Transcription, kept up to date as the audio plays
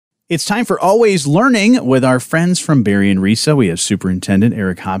It's time for Always Learning with our friends from Berrien RESA. We have Superintendent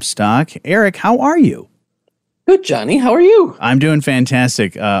Eric Hopstock. Eric, how are you? Good, Johnny. How are you? I'm doing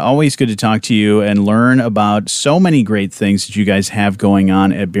fantastic. Always good to talk to you and learn about so many great things that you guys have going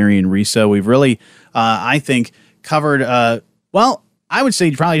on at Berrien RESA. We've really, I think, covered, I would say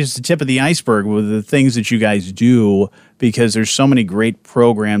probably just the tip of the iceberg with the things that you guys do, because there's so many great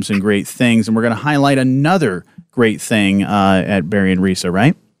programs and great things. And we're going to highlight another great thing at Berrien RESA,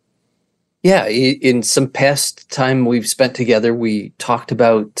 right? Yeah, in some past time we've spent together, we talked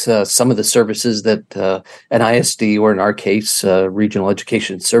about some of the services that an ISD, or in our case, Regional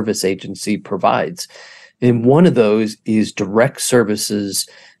Education Service Agency, provides. And one of those is direct services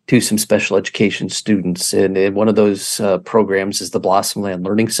to some special education students. And one of those programs is the Blossomland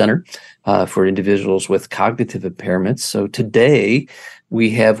Learning Center for individuals with cognitive impairments. So today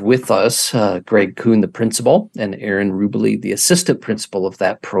we have with us Greg Kuhn, the principal, and Aaron Rubely, the assistant principal of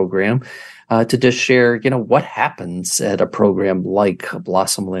that program, to just share, what happens at a program like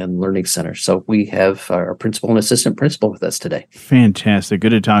Blossomland Learning Center. So we have our principal and assistant principal with us today. Fantastic. Good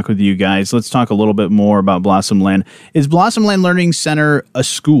to talk with you guys. Let's talk a little bit more about Blossomland. Is Blossomland Learning Center a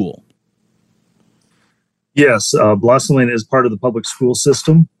school? Yes, Blossomland is part of the public school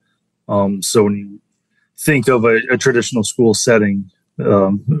system. So when you think of a traditional school setting,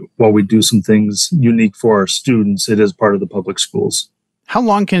 while we do some things unique for our students, it is part of the public schools. How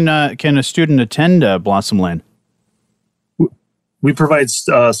long can a student attend Blossomland? We provide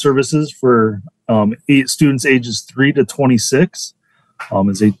services for students ages 3 to 26.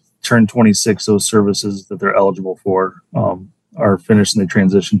 As they turn 26, those services that they're eligible for are finished and they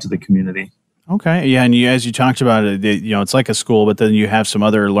transition to the community. Okay, yeah, and as you talked about it, it's like a school, but then you have some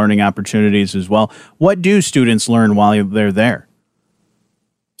other learning opportunities as well. What do students learn while they're there?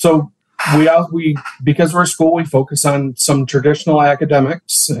 So we because we're a school, we focus on some traditional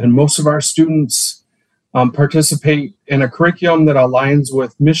academics, and most of our students participate in a curriculum that aligns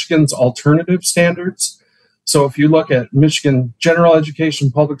with Michigan's alternative standards. So if you look at Michigan General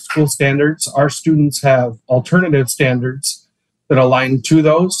Education Public School Standards, our students have alternative standards that align to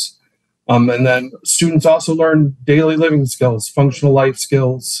those. And then students also learn daily living skills, functional life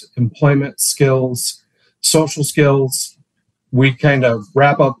skills, employment skills, social skills. We kind of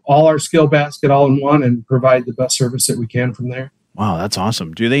wrap up all our skill basket all in one and provide the best service that we can from there. Wow, that's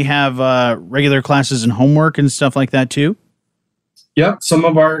awesome. Do they have regular classes and homework and stuff like that too? Yep. Some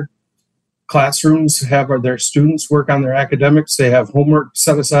of our classrooms have their students work on their academics. They have homework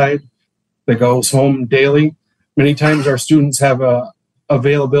set aside that goes home daily. Many times our students have a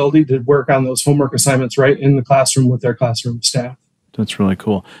availability to work on those homework assignments right in the classroom with their classroom staff. That's really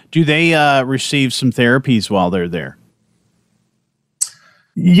cool. Do they receive some therapies while they're there?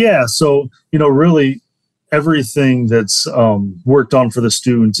 Yeah, so, really everything that's worked on for the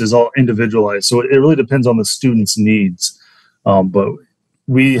students is all individualized. So it really depends on the student's needs. But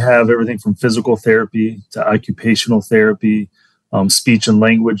we have everything from physical therapy to occupational therapy, speech and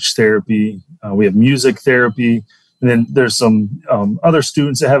language therapy. We have music therapy. And then there's some other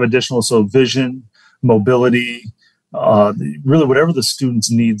students that have additional, so vision, mobility, really whatever the student's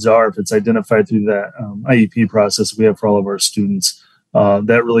needs are, if it's identified through that IEP process we have for all of our students.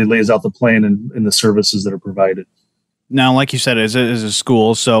 That really lays out the plan and the services that are provided. Now, like you said, as a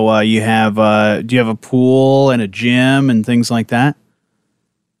school, so you have do you have a pool and a gym and things like that?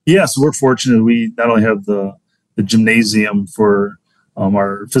 Yes, we're fortunate. We not only have the gymnasium for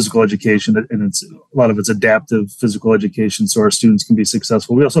our physical education, and a lot of it's adaptive physical education, so our students can be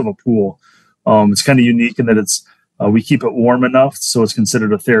successful. We also have a pool. It's kind of unique in that we keep it warm enough, so it's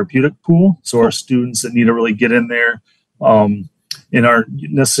considered a therapeutic pool. So our students that need to really get in there and aren't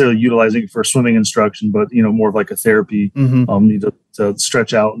necessarily utilizing it for swimming instruction, but more of like a therapy, need to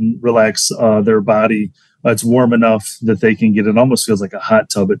stretch out and relax their body. It's warm enough that they can get it. Almost feels like a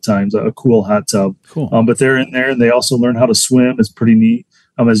hot tub at times, a cool hot tub. Cool. But they're in there and they also learn how to swim. It's pretty neat.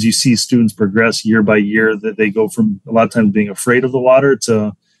 As you see students progress year by year, that they go from a lot of times being afraid of the water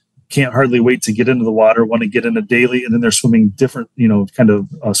to can't hardly wait to get into the water, want to get in it daily, and then they're swimming different, kind of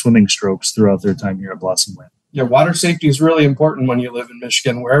swimming strokes throughout their time here at Blossomland. Yeah, water safety is really important when you live in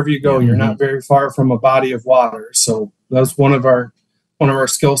Michigan. Wherever you go, you're not very far from a body of water. So that's one of our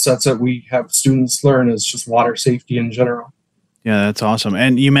skill sets that we have students learn is just water safety in general. Yeah, that's awesome.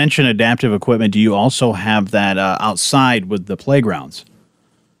 And you mentioned adaptive equipment. Do you also have that outside with the playgrounds?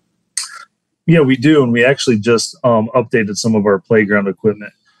 Yeah, we do. And we actually just updated some of our playground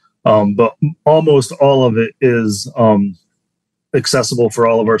equipment. But almost all of it is accessible for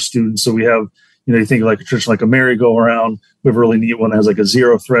all of our students. So we have, you think like a traditional, like a merry-go-round. We have a really neat one that has like a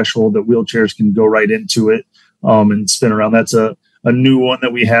zero threshold that wheelchairs can go right into it and spin around. That's a a new one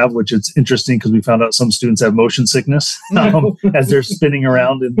that we have, which it's interesting because we found out some students have motion sickness as they're spinning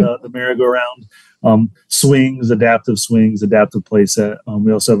around in the merry-go-round. Swings, adaptive playset.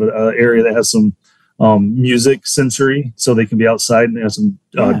 We also have an area that has some music sensory, so they can be outside, and have some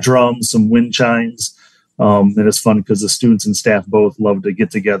drums, some wind chimes. And it's fun because the students and staff both love to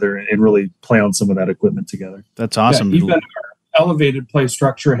get together and really play on some of that equipment together. That's awesome. Even our elevated play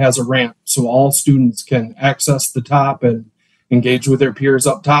structure has a ramp, so all students can access the top and engage with their peers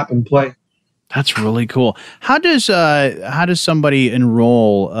up top and play. That's really cool. How does somebody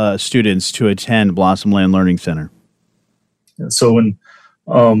enroll students to attend Blossomland Learning Center? So when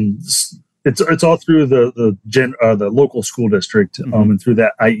it's all through the local school district, and through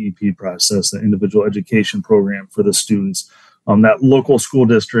that IEP process, the individual education program for the students. That local school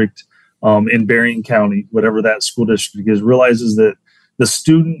district in Berrien County, whatever that school district is, realizes that the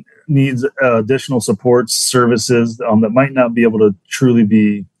student needs additional supports, services that might not be able to truly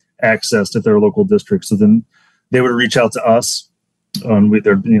be accessed at their local district. So then they would reach out to us.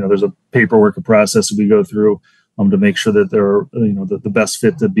 There's a paperwork, a process that we go through to make sure that they're the best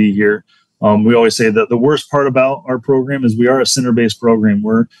fit to be here. We always say that the worst part about our program is we are a center-based program.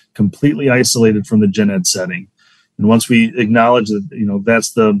 We're completely isolated from the gen ed setting. And once we acknowledge that,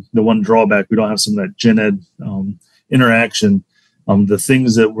 that's the one drawback, we don't have some of that gen ed interaction. The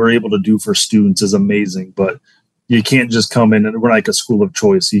things that we're able to do for students is amazing, but you can't just come in, and we're like a school of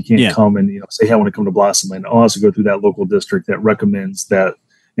choice. You can't come and say, "Hey, I want to come to Blossomland." I'll also go through that local district that recommends that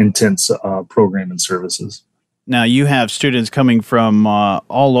intense program and services. Now, you have students coming from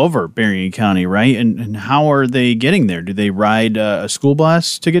all over Berrien County, right? And how are they getting there? Do they ride a school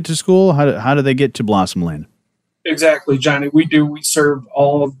bus to get to school? How do they get to Blossomland? Exactly, Johnny. We do. We serve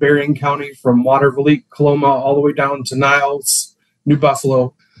all of Berrien County from Watervliet, Coloma, all the way down to Niles, New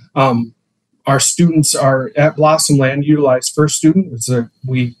Buffalo. Our students are at Blossomland, utilize First Student.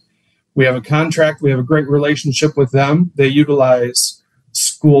 We have a contract. We have a great relationship with them. They utilize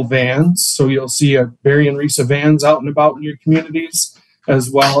school vans. So you'll see a Berrien RESA vans out and about in your communities, as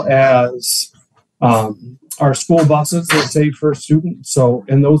well as our school buses that say First Student. So,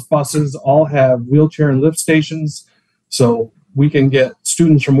 and those buses all have wheelchair and lift stations. So we can get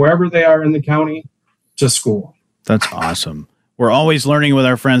students from wherever they are in the county to school. That's awesome. We're always learning with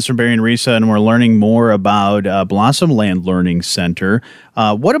our friends from Berrien RESA, and we're learning more about Blossomland Learning Center.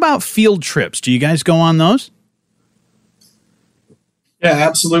 What about field trips? Do you guys go on those? Yeah,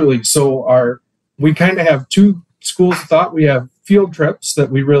 absolutely. So we kind of have two schools of thought. We have field trips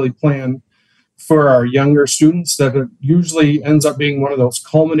that we really plan for our younger students that usually ends up being one of those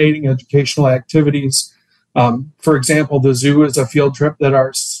culminating educational activities. For example, the zoo is a field trip that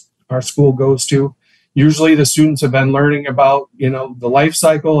our school goes to. Usually the students have been learning about, the life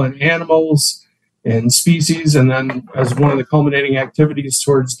cycle and animals and species. And then as one of the culminating activities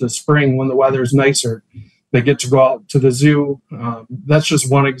towards the spring when the weather's nicer, they get to go out to the zoo. That's just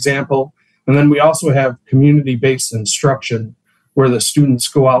one example. And then we also have community-based instruction where the students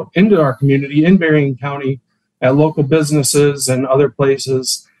go out into our community in Berrien County at local businesses and other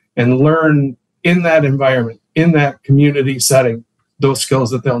places and learn in that environment, in that community setting, those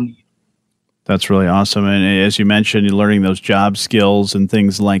skills that they'll need. That's really awesome. And as you mentioned, you're learning those job skills and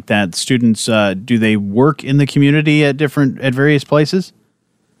things like that. Students, do they work in the community at various places?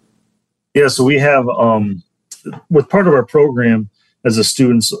 Yeah, so we have, with part of our program, as the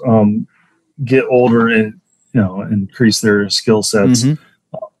students get older and increase their skill sets, we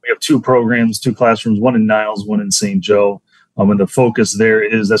have two programs, two classrooms, one in Niles, one in St. Joe. And the focus there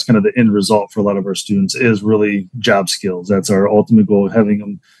that's kind of the end result for a lot of our students is really job skills. That's our ultimate goal, having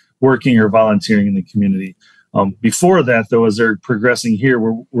them working or volunteering in the community. Before that, though, as they're progressing here,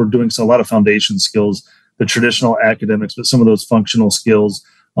 we're doing a lot of foundation skills, the traditional academics, but some of those functional skills,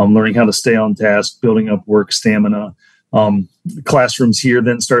 learning how to stay on task, building up work stamina. Classrooms here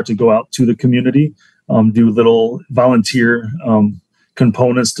then start to go out to the community, do little volunteer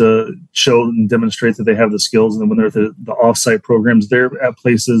components to show and demonstrate that they have the skills. And then when they're at the offsite programs, they're at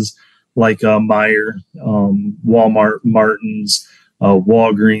places like Meijer, Walmart, Martin's,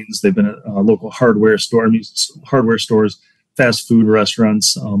 Walgreens. They've been at local hardware stores, fast food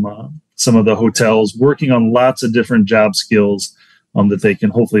restaurants, some of the hotels, working on lots of different job skills that they can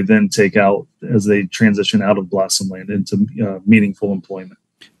hopefully then take out as they transition out of Blossomland into meaningful employment.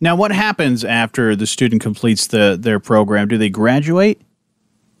 Now, what happens after the student completes their program? Do they graduate?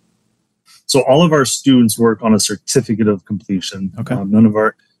 So all of our students work on a certificate of completion. Okay.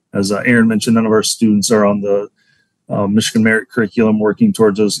 As Aaron mentioned, none of our students are on the Michigan Merit Curriculum, working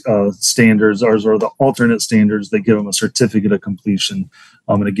towards those standards. Ours are the alternate standards that give them a certificate of completion.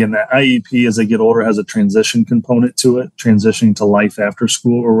 And again, that IEP, as they get older, has a transition component to it, transitioning to life after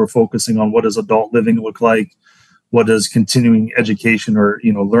school, where we're focusing on what does adult living look like, what does continuing education or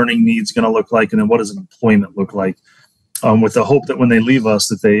learning needs going to look like, and then what does employment look like, with the hope that when they leave us,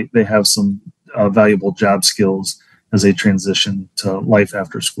 that they have some valuable job skills as they transition to life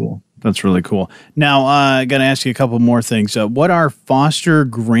after school. That's really cool. Now, I got to ask you a couple more things. What are foster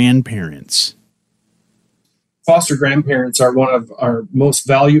grandparents? Foster grandparents are one of our most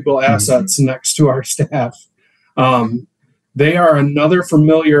valuable assets next to our staff. They are another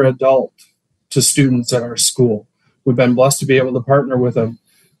familiar adult to students at our school. We've been blessed to be able to partner with them.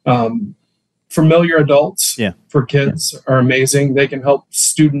 Familiar adults for kids are amazing. They can help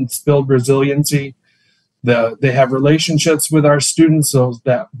students build resiliency. They have relationships with our students, so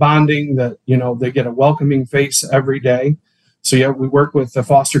that bonding, that they get a welcoming face every day. So we work with the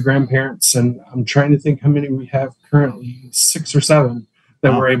foster grandparents, and I'm trying to think how many we have currently, 6 or 7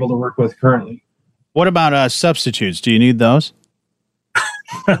 that we're able to work with currently. What about substitutes? Do you need those?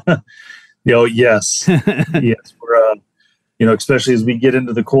 Yes. Yes. We're, especially as we get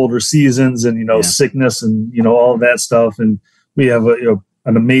into the colder seasons and, sickness and, all of that stuff. And we have,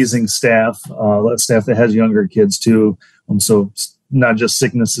 an amazing staff that has younger kids too. So not just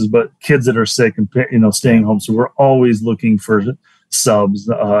sicknesses, but kids that are sick and, staying home. So we're always looking for subs.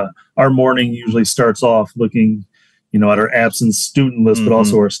 Our morning usually starts off looking, at our absence student list, but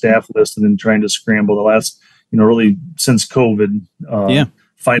also our staff list, and then trying to scramble the last, really since COVID,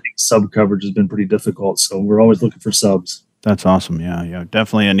 finding sub coverage has been pretty difficult. So we're always looking for subs. That's awesome. Yeah.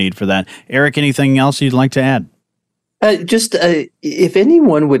 Definitely a need for that. Eric, anything else you'd like to add? If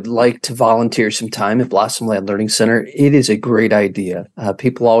anyone would like to volunteer some time at Blossomland Learning Center, it is a great idea.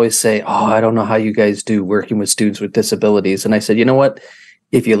 People always say, I don't know how you guys do working with students with disabilities. And I said, you know what?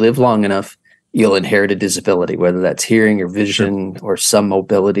 If you live long enough, you'll inherit a disability, whether that's hearing or vision or some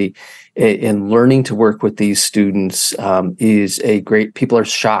mobility. And learning to work with these students is a great, people are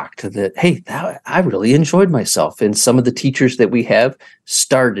shocked that, hey, I really enjoyed myself. And some of the teachers that we have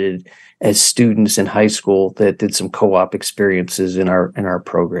started as students in high school that did some co-op experiences in our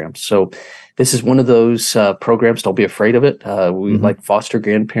program. So this is one of those programs. Don't be afraid of it. We like foster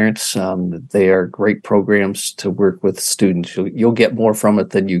grandparents. They are great programs to work with students. You'll get more from it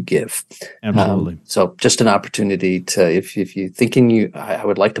than you give. Absolutely. So just an opportunity to, if you're thinking I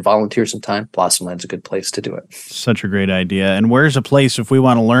would like to volunteer some time, Blossomland's a good place to do it. Such a great idea. And where's a place if we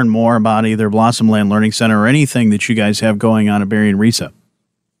want to learn more about either Blossomland Learning Center or anything that you guys have going on at Berrien RESA?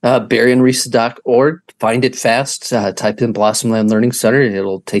 BerrienRESA.org. Find it fast. Type in Blossomland Learning Center, and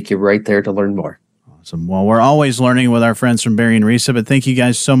it'll take you right there to learn more. Awesome. Well, we're always learning with our friends from Berrien RESA, but thank you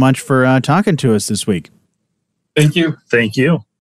guys so much for talking to us this week. Thank you. Thank you.